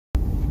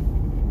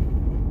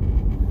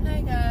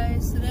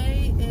guys,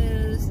 today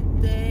is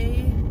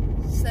day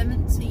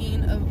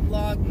 17 of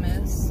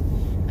Vlogmas.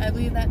 I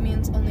believe that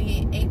means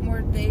only 8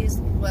 more days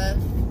left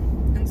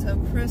until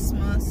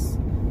Christmas.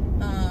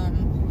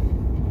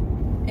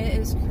 It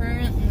is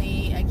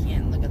currently, I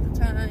can't look at the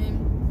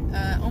time,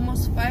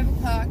 almost 5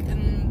 o'clock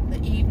in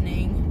the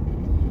evening.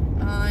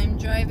 I'm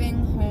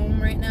driving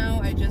home right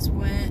now. I just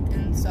went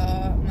and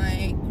saw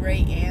my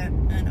great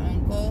aunt and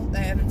uncle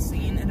that I haven't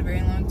seen in a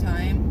very long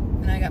time.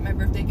 And I got my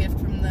birthday gift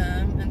from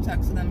them and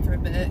talked to them for a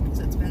bit because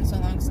it's been so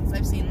long since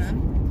I've seen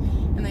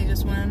them. And they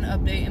just wanted an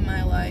update in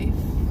my life.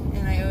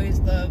 And I always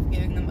love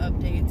giving them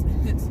updates.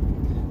 It's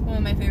one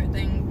of my favorite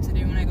things to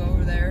do when I go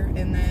over there.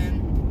 And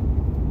then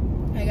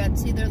I got to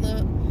see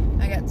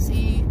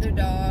their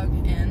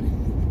dog,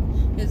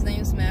 and his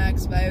name's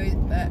Max, but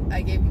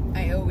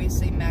I always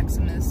say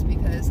Maximus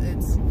because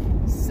it's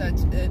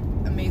such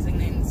an amazing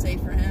name to say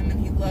for him, and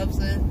he loves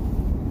it.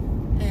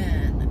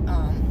 And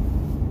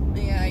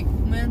yeah, I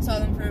went and saw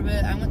them for a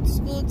bit. I went to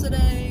school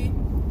today.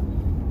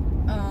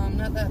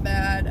 Not that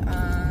bad.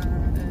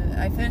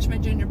 I finished my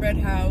gingerbread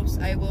house.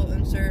 I will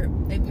insert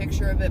a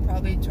picture of it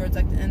probably towards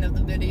like the end of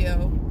the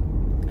video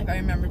if I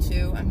remember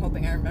to. I'm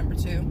hoping I remember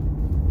to.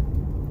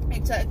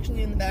 It's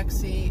actually in the back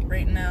seat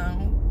right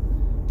now,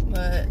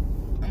 but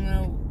I'm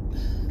gonna,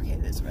 okay,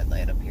 there's a red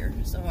light up here,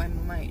 so I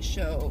might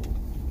show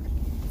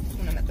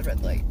when I'm at the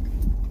red light.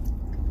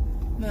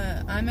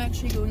 But I'm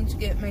actually going to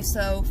get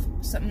myself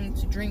something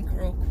to drink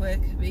real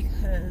quick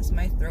because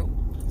my throat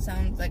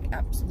sounds like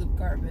absolute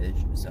garbage.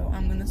 So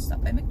I'm gonna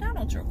stop by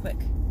McDonald's real quick.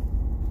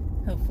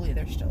 Hopefully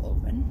they're still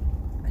open.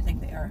 I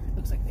think they are.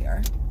 Looks like they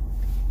are.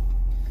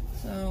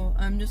 So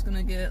I'm just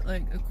gonna get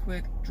like a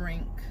quick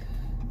drink.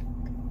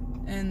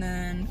 And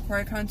then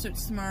choir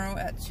concert's tomorrow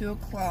at 2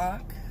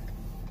 o'clock.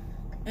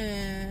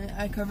 And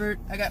I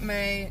got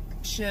my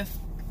shift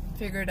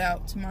figured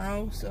out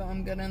tomorrow, so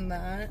I'm good on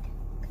that.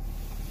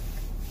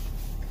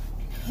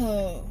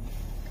 Oh.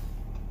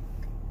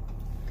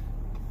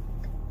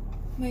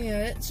 But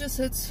yeah,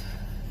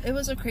 it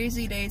was a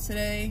crazy day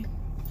today.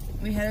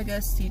 We had a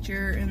guest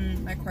teacher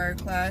in my choir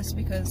class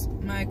because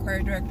my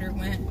choir director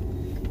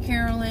went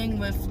caroling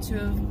with 2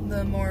 of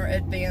the more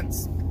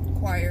advanced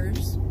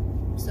choirs.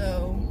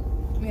 So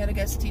we had a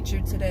guest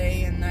teacher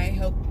today, and I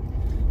helped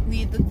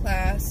lead the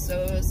class,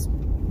 so it was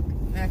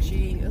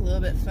actually a little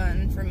bit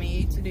fun for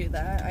me to do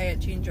that. I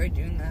actually enjoyed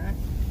doing that.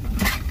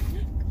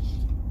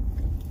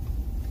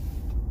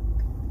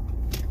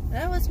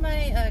 That was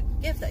my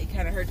gift that you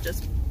kind of heard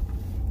just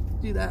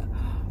do that.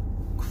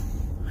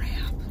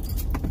 Crap.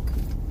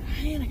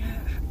 Man, I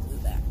gotta do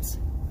that.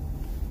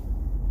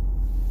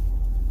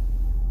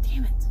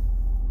 Damn it.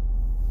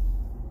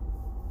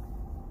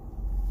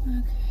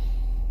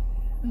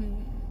 Okay.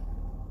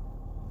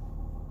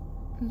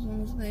 As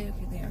long as they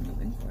are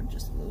moving forward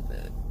just a little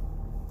bit.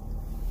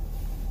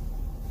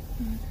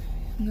 Okay.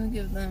 I'm gonna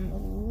give them a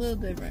little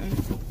bit of room.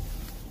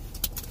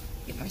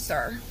 Get my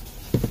star.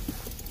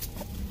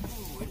 Oh,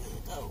 where did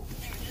it go?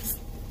 There it is.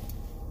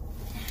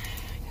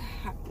 I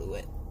hot glue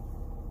it.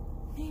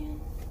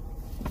 Man.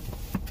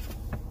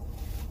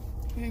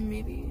 Or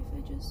maybe if I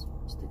just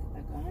stick it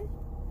back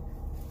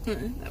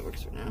on. That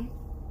works for now.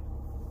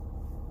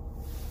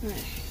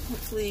 Alright,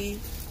 hopefully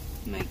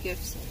my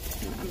gifts,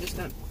 I'm just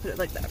gonna put it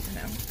like that for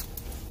now.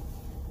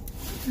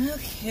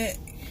 Okay.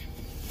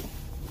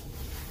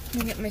 I'm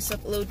gonna get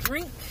myself a little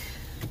drink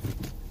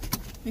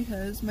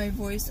because my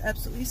voice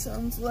absolutely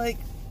sounds like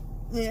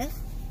this.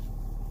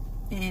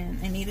 And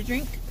I need a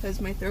drink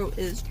because my throat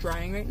is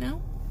drying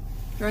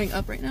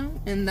up right now,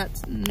 and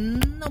that's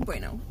no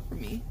bueno for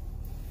me.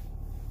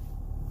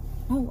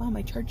 Oh wow,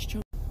 my charge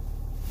choked.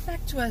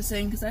 Back to what I was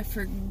saying, because I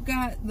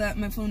forgot that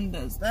my phone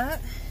does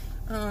that.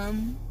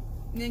 I'm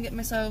gonna get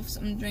myself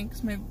some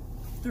drinks. My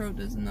throat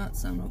does not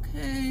sound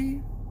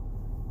okay.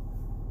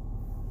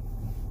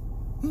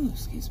 Ooh,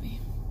 excuse me.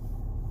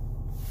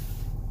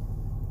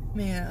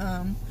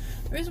 Man,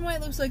 the reason why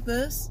it looks like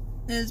this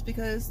is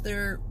because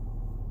they're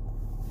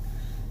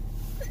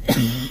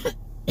and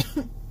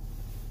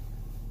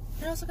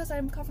also because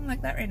I'm coughing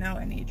like that right now.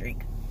 I need a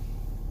drink.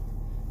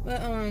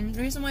 But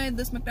the reason why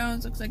this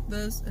McDonald's looks like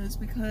this is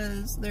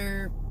because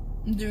they're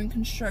doing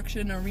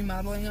construction or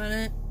remodeling on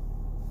it.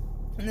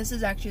 And this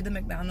is actually the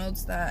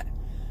McDonald's that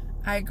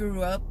I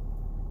grew up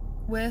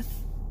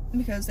with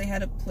because they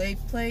had a play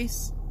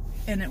place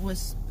and it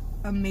was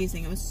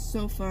amazing. It was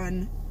so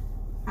fun.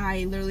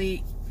 I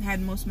literally had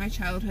most of my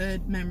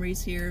childhood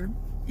memories here,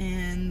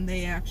 and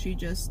they actually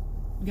just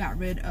got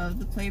rid of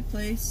the play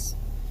place,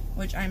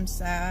 which I'm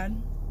sad.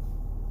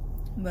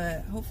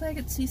 But hopefully I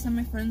get to see some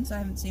of my friends I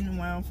haven't seen in a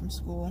while from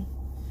school.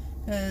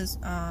 Because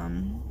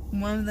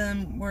one of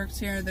them works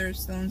here, they're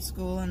still in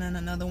school, and then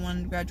another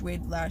one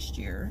graduated last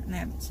year, and I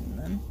haven't seen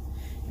them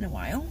in a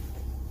while.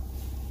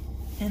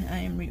 And I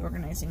am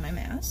reorganizing my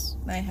mask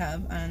that I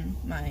have on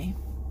my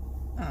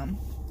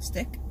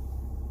stick.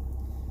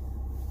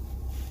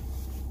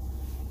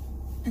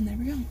 And there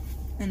we go.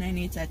 And I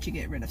need to actually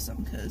get rid of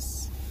some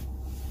because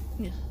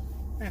yeah,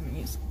 I haven't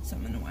used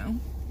some in a while.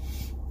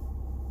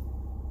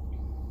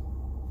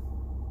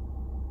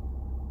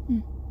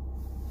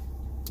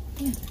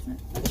 Yeah,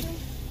 okay.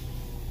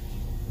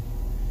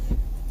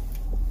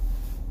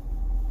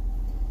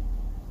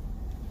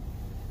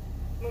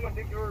 Mama,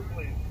 take your order,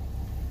 please.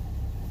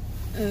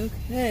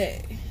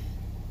 Okay.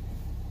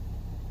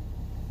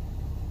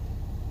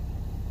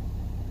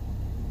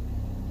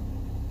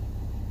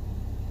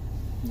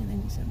 Yeah,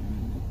 97.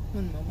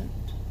 One moment.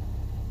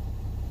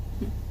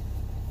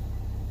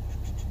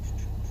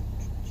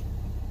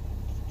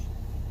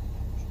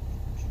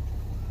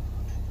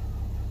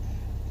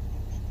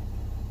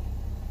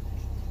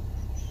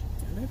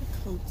 A little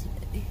cold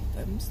today,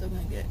 but I'm still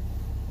gonna get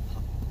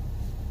pop.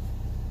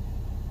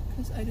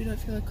 Because I do not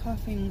feel like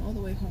coughing all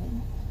the way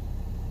home.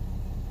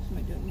 So I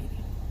might do a medium.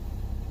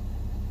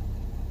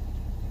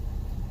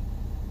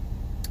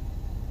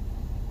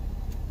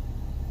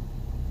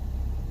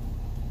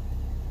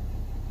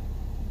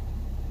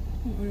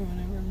 I'll order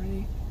whenever I'm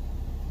ready.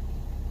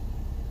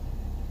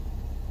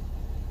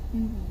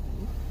 Ooh.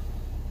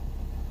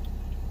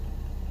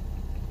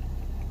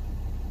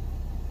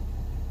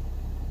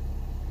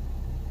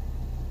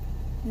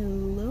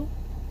 Hello?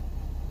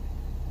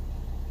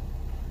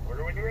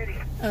 Order when you're ready.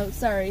 Oh,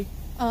 sorry.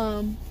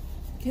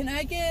 Can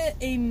I get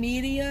a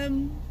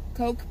medium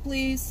Coke,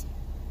 please?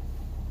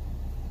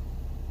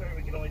 Sorry,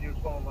 we can only do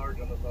small and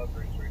large on the soft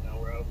drinks right now.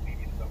 We're out of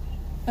medium cups.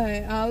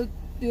 Alright, I'll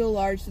do a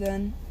large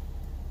then.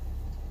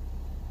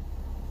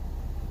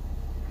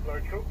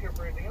 Large Coke here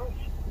for anything else?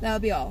 That'll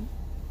be all.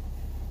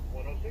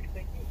 106,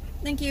 thank you.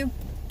 Thank you.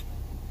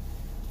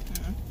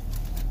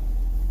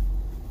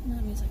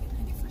 That means I get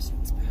 94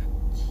 cents back.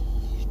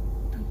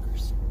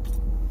 Dunkers.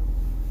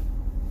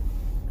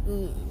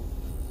 Ooh,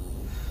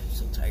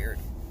 so tired.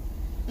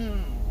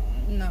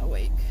 Not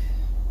awake.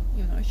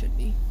 Even though I should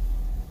be.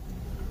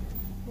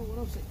 Oh,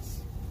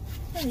 106.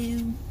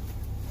 Hello.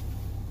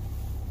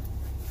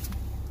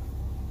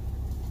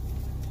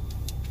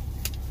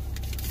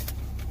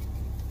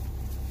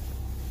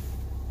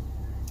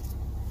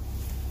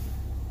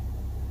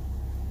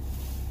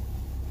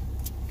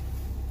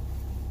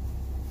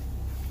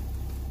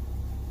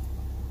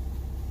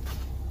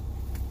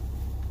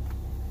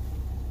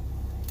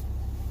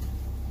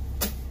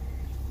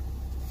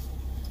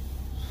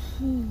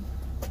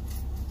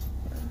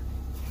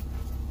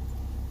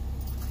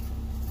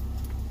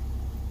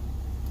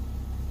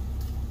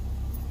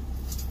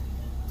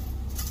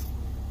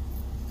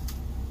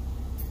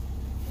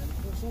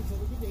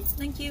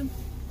 Thank you.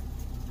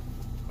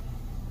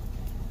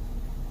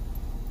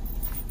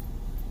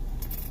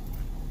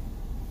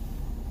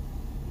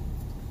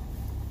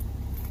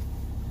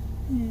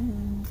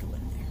 And go in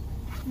there.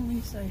 At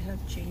least I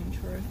have change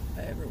for if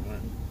I ever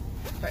want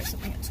to buy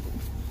something at school.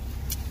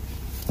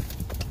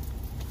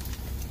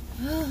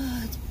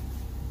 It's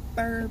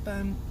burp.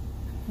 I'm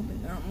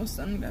hoping they're almost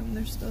done grabbing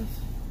their stuff.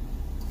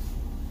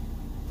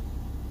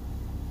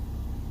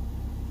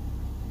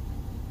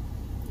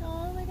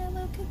 Oh, they got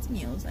little kids'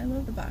 meals. I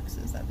love the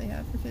boxes that they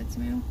have for kids'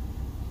 meal.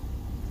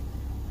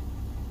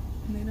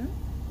 And they don't?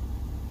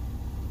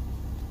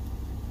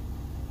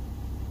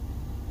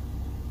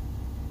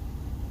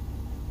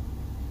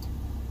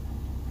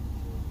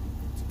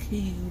 It's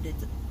cold.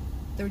 It's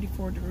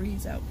 34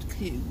 degrees out.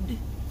 Cold.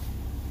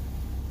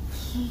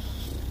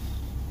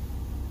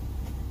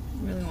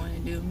 Really want to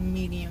do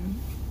medium.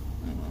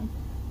 Oh well.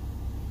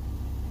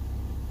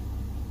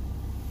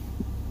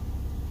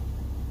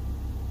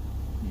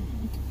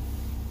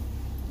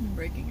 I'm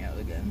breaking out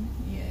again.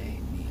 Yay,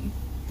 me.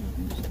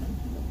 I'm just gonna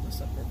look this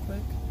up real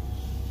quick.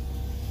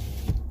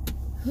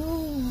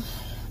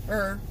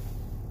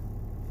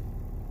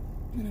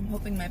 And I'm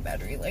hoping my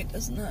battery light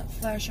does not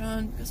flash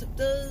on, because if it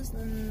does,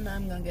 then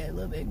I'm gonna get a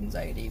little bit of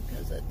anxiety,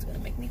 because it's gonna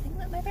make me think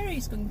that my battery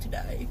is going to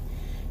die.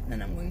 And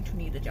then I'm going to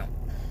need a jump.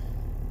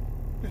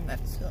 I'm gonna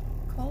have to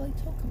call a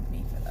tow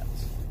company for that.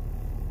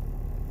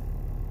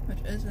 Which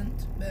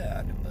isn't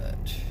bad,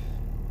 but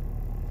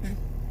I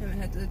haven't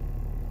had to,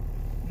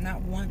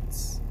 not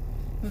once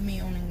with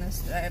me owning this,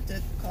 that I have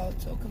to call a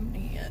tow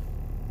company yet.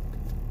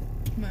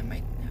 I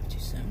might have to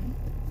soon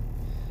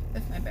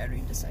if my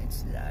battery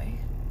decides to die.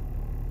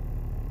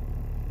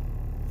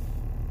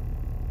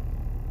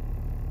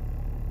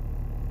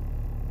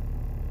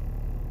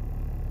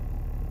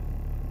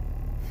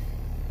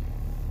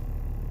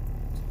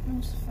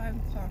 Almost 5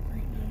 o'clock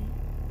right now.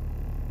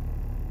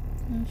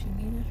 Oh, she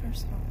needed her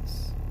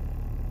sauce.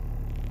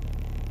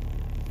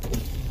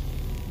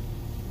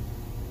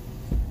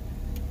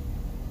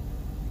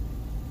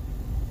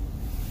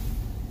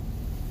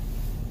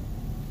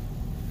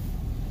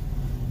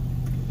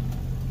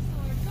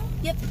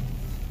 Yep.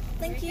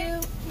 Thank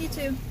you. You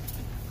too.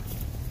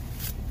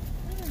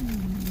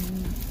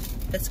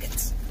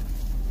 Biscuits.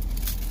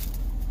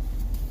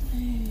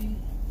 Dang.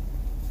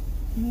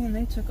 Man,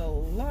 they took a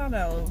lot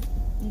out of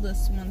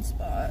this one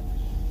spot.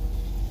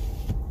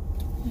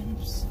 And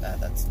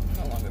that's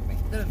no longer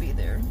gonna be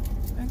there.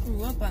 I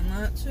grew up on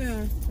that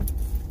too.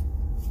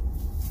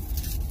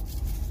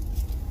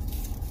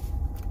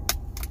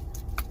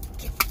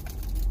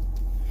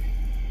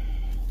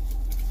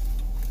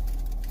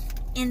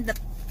 In the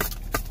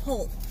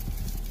hole.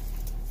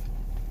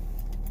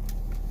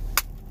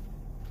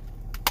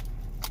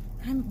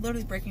 I'm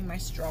literally breaking my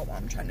straw while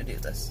I'm trying to do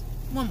this.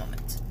 One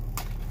moment.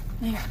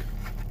 Hang on.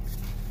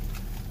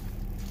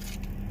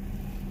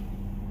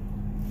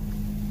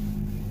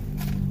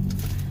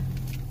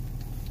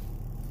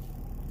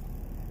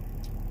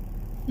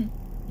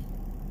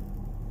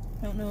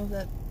 I don't know if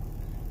that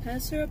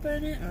has syrup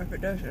in it or if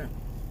it doesn't.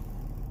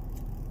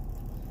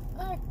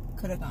 I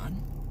could have gone.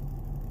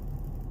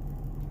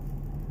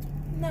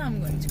 Now I'm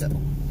going to go.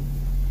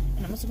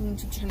 And I'm also going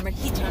to turn my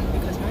heat on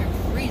because I'm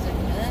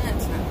freezing.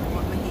 That's not where I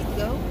want my heat to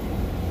go.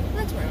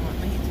 That's where I want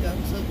my heat to go.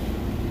 So,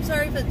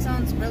 sorry if it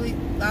sounds really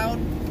loud.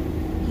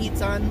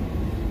 Heat's on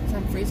because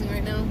I'm freezing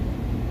right now.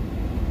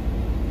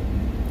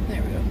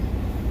 There we go.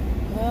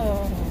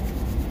 Oh.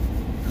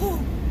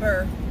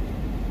 Burr.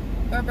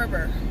 Burr, burr,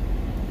 burr.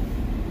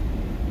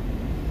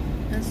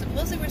 And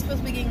supposedly we're supposed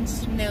to be getting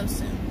snow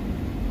soon.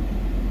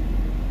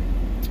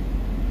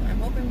 I'm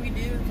hoping we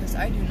do because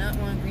I do not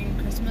want green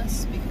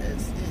Christmas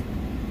because it...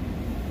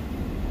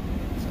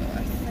 So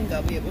I think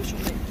I'll be able to show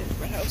my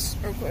gingerbread house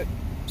real quick.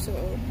 So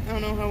I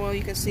don't know how well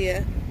you can see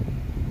it,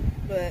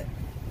 but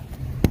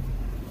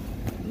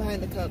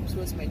behind the cups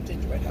was my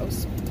gingerbread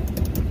house.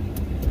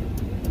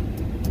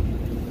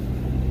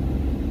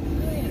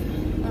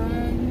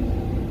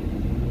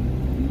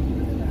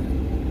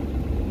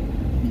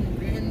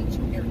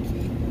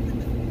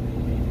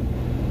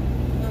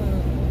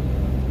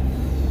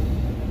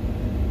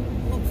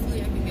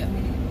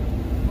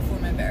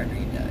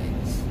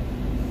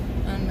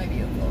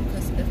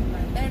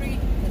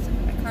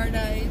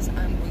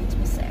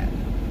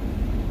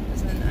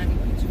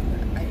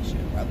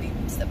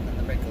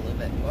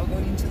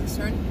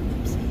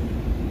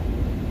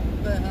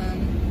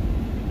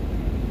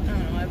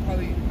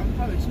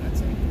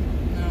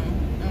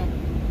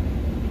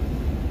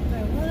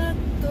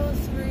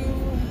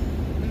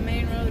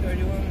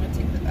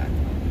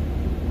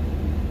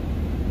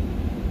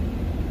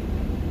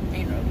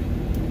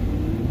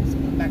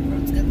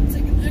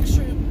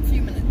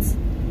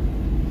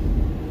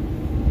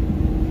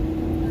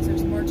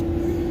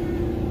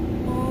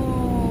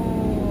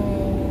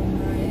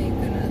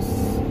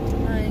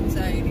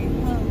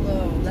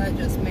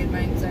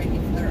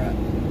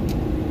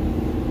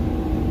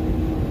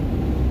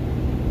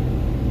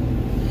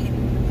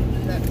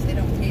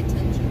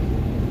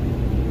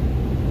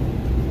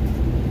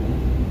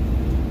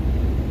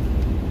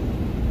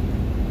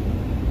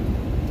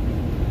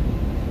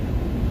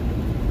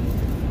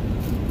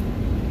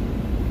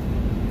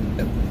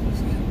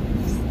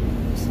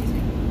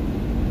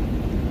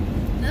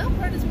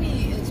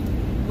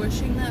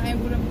 Wishing that I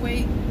would have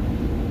waited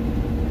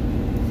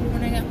for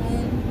when I get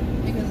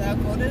home because how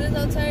cold it is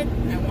outside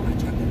and I want hot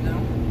chocolate now.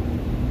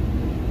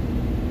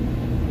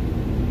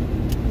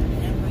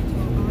 And I'm going to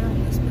go around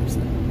this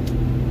person.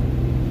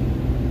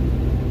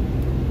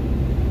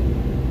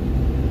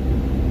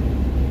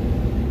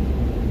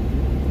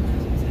 I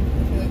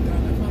feel like they're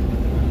on their phone with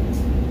their mouths.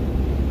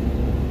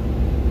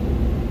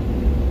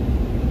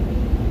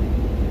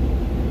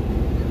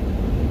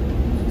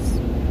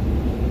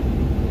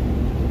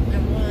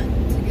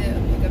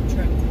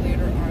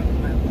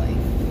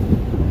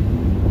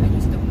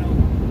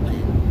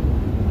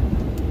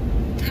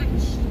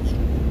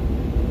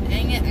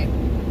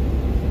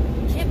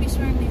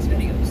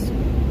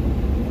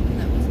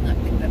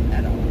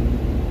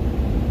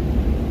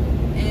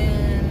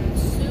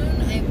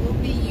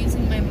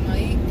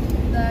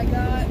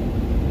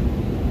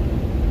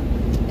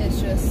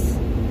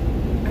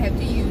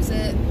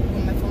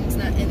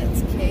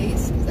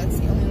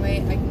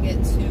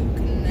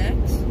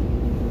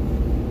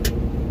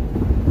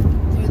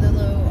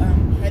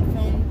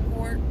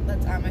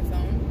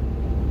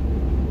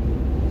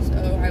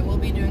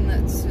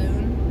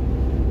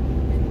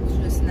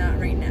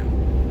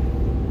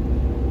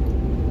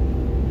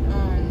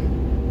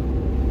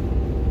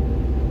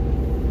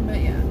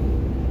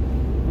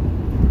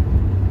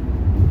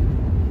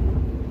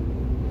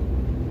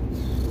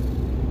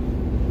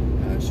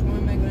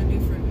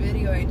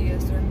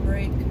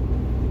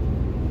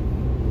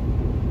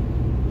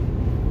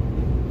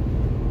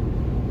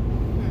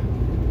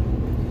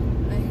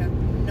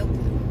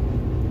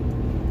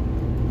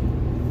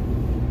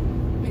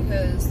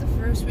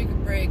 First week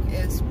of break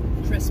is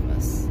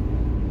Christmas.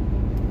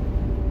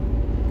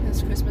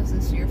 Because Christmas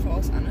this year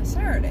falls on a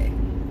Saturday.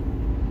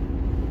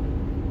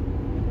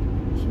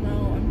 So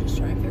now I'm just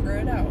trying to figure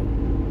it out.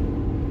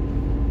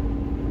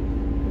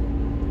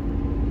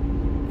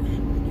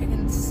 I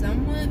can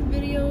somewhat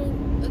video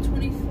the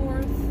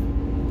 24th.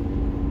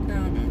 I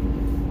don't know.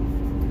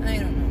 I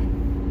don't know.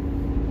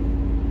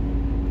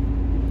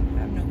 I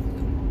have no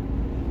clue.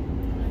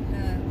 I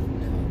have no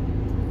clue.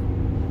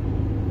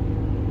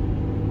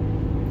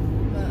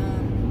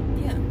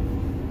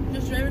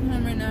 Just driving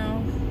home right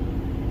now.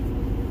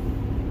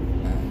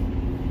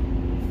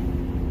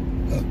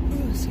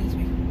 Excuse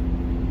me.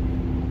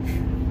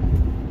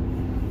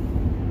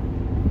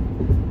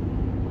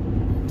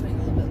 Doing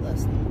a little bit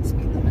less than what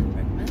speed limit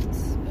recommends,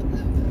 but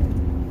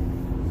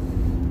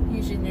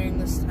usually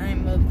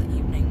time of the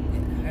evening,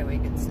 the highway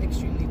gets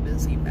extremely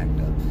busy, backed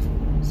up.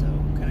 So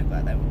I'm kind of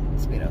glad that went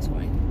the speed I was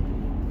going.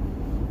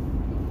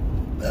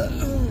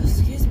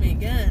 Excuse me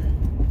again.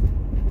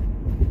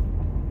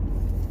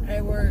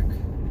 I work.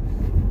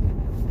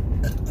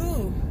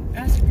 Ooh,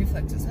 acid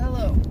reflexes.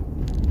 Hello.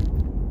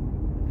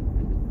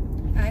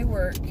 I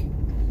work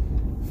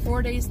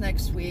 4 days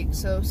next week,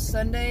 so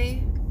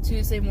Sunday,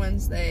 Tuesday,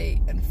 Wednesday,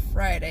 and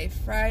Friday.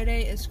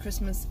 Friday is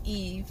Christmas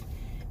Eve,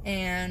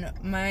 and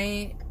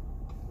my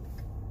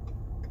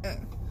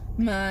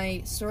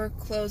store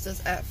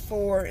closes at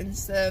 4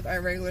 instead of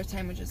our regular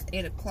time, which is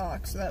 8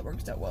 o'clock, so that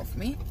works out well for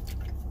me.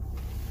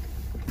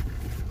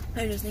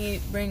 I just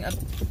need to bring a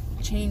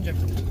change of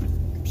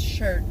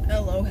shirt.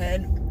 Hello,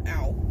 head.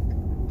 Ow.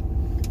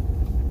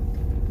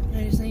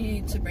 I just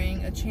need to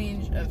bring a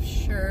change of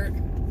shirt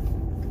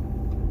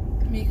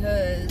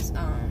because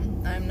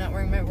I'm not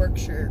wearing my work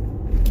shirt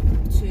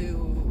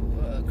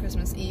to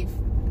Christmas Eve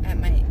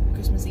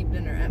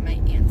dinner at my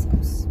aunt's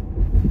house.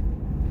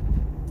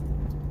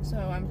 So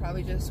I'm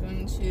probably just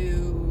going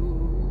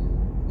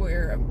to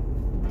wear a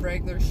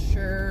regular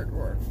shirt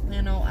or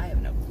flannel. I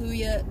have no clue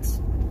yet.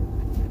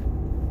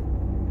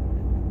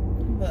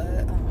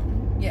 But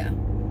yeah.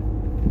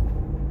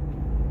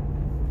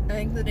 I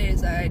think the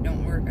days I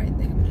don't work, I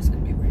think I'm just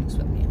going to be wearing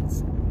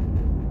sweatpants.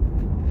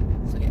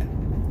 So yeah.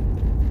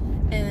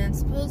 And then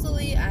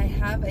supposedly I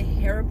have a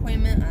hair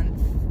appointment on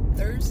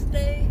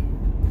Thursday.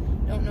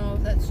 Don't know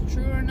if that's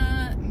true or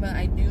not, but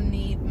I do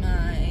need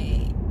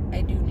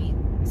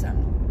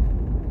some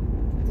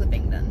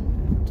clipping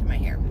done to my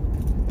hair.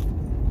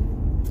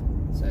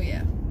 So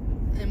yeah.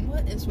 And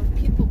what is with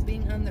people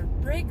being on their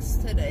breaks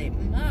today?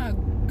 My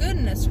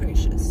goodness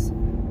gracious.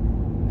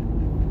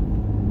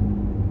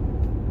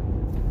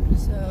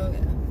 So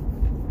yeah.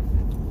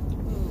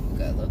 Ooh,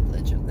 gotta love the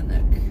edge of the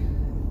neck.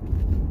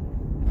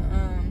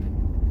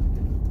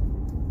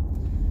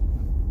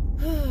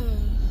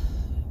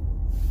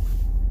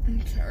 I'm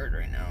tired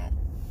right now.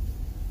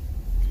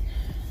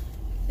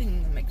 I think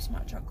I'm gonna make some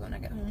hot chocolate when I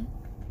get home.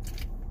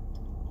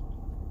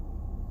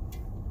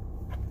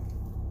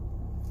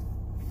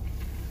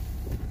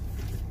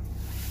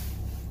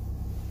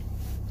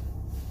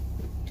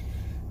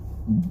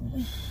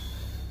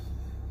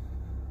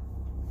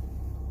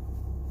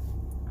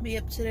 Be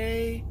up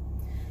today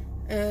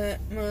at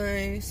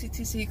my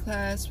CTC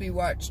class. We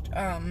watched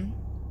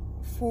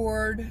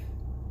Ford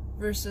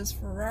versus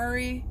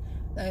Ferrari.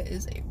 That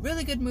is a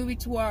really good movie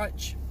to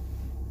watch.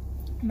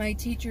 My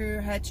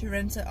teacher had to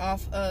rent it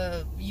off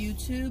of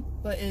YouTube,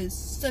 but it is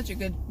such a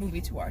good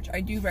movie to watch.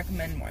 I do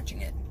recommend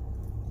watching it.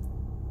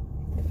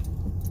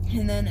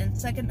 And then in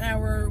second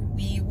hour,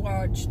 we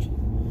watched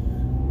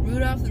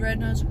Rudolph the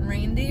Red-Nosed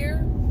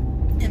Reindeer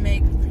and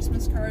made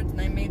Christmas cards. And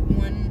I made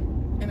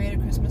a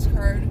Christmas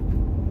card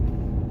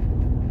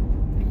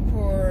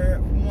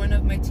for one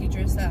of my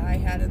teachers that I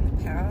had in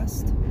the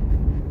past.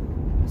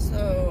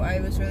 So I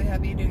was really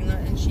happy doing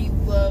that, and she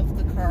loved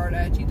the card. I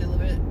actually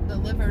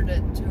delivered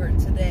it to her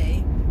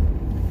today.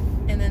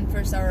 And then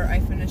first hour I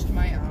finished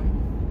my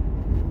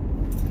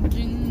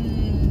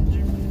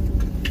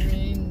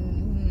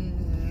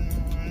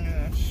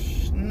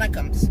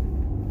Nuckums.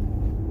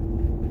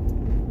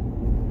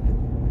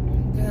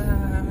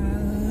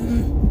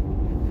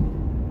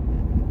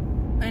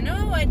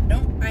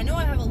 I know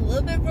I have a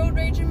little bit of road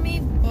rage in me,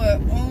 but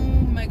oh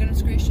my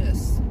goodness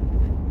gracious.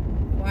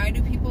 Why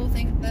do people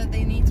think that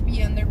they need to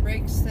be on their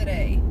brakes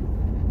today?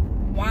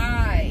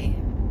 Why?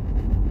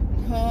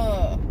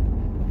 Huh.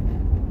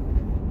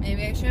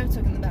 Maybe I should have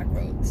taken the back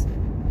roads.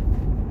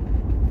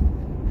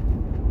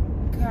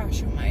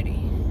 Gosh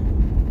almighty.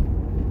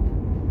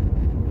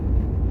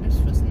 This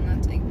was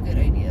not a good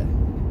idea.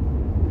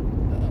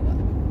 Oh well.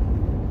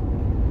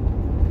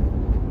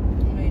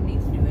 What I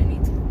need to do, I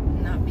need to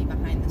not be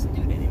behind this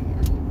dude anymore.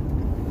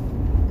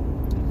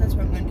 That's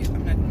what I'm going to do.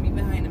 I'm not going to be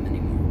behind him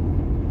anymore.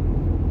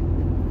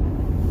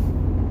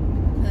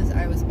 Because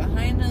I was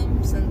behind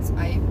him since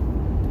I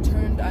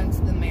turned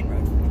onto the main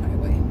road from the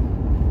highway.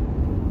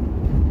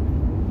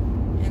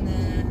 And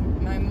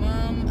then my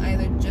mom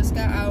either just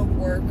got out of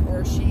work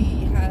or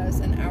she has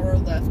an hour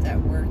left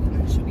at work and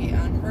then she'll be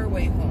on her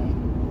way home.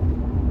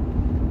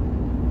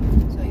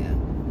 So yeah.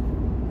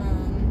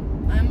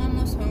 I'm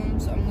almost home,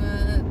 so I'm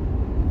gonna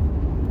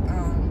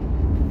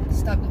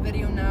stop the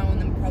video now and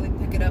then probably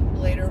pick it up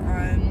later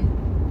on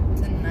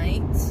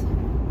tonight.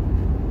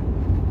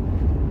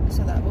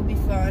 So that will be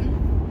fun.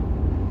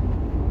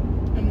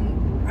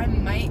 I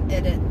might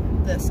edit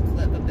this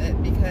clip a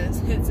bit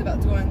because it's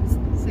about to go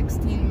on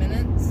 16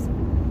 minutes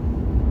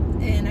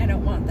and I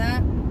don't want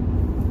that.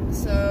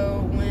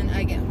 So when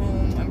I get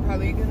home, I'm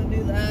probably gonna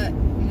do that.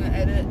 I'm gonna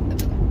edit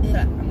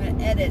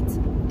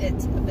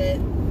it a bit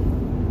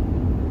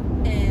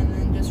and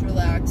then just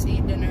relax,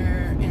 eat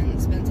dinner,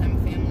 and spend time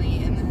with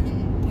family, and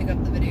then pick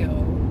up the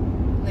video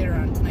later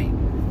on tonight.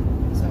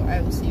 So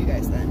I will see you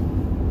guys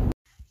then.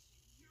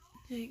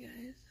 Hey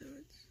guys, so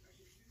it's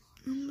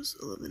almost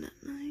 11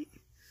 at night.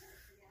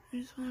 I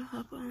just want to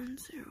hop on,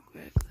 say real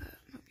quick that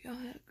hope y'all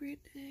had a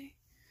great day.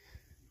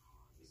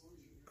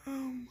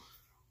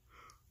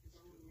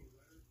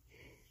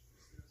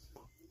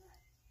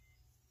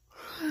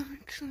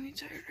 extremely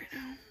tired right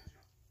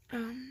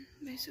now.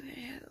 Basically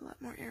I had a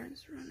lot more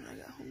errands to run when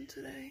I got home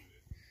today.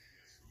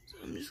 So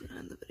I'm just gonna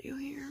end the video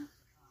here.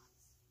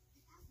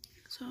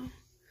 So,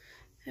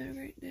 have a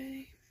great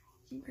day,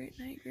 great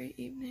night, great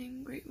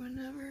evening, great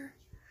whenever.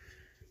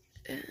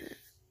 And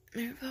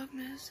Merry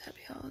Vlogmas,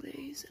 happy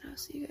holidays, and I'll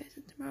see you guys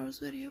in tomorrow's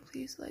video.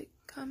 Please like,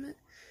 comment,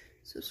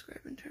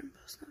 subscribe, and turn on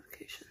post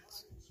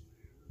notifications.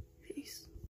 Peace.